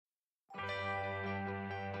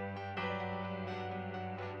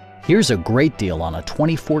Here's a great deal on a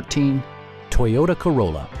 2014 Toyota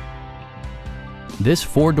Corolla. This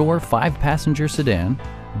four-door, five-passenger sedan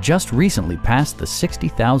just recently passed the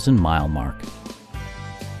 60,000-mile mark.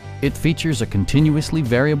 It features a continuously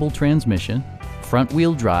variable transmission,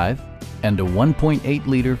 front-wheel drive, and a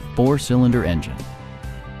 1.8-liter four-cylinder engine.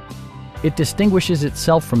 It distinguishes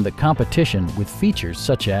itself from the competition with features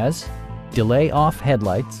such as delay-off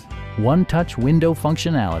headlights, one-touch window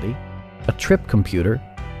functionality, a trip computer,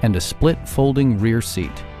 and a split folding rear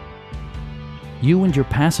seat. You and your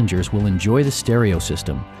passengers will enjoy the stereo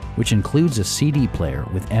system, which includes a CD player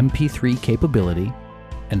with MP3 capability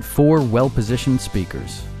and 4 well-positioned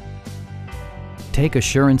speakers. Take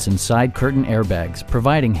assurance in side curtain airbags,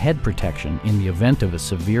 providing head protection in the event of a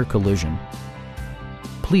severe collision.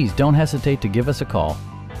 Please don't hesitate to give us a call.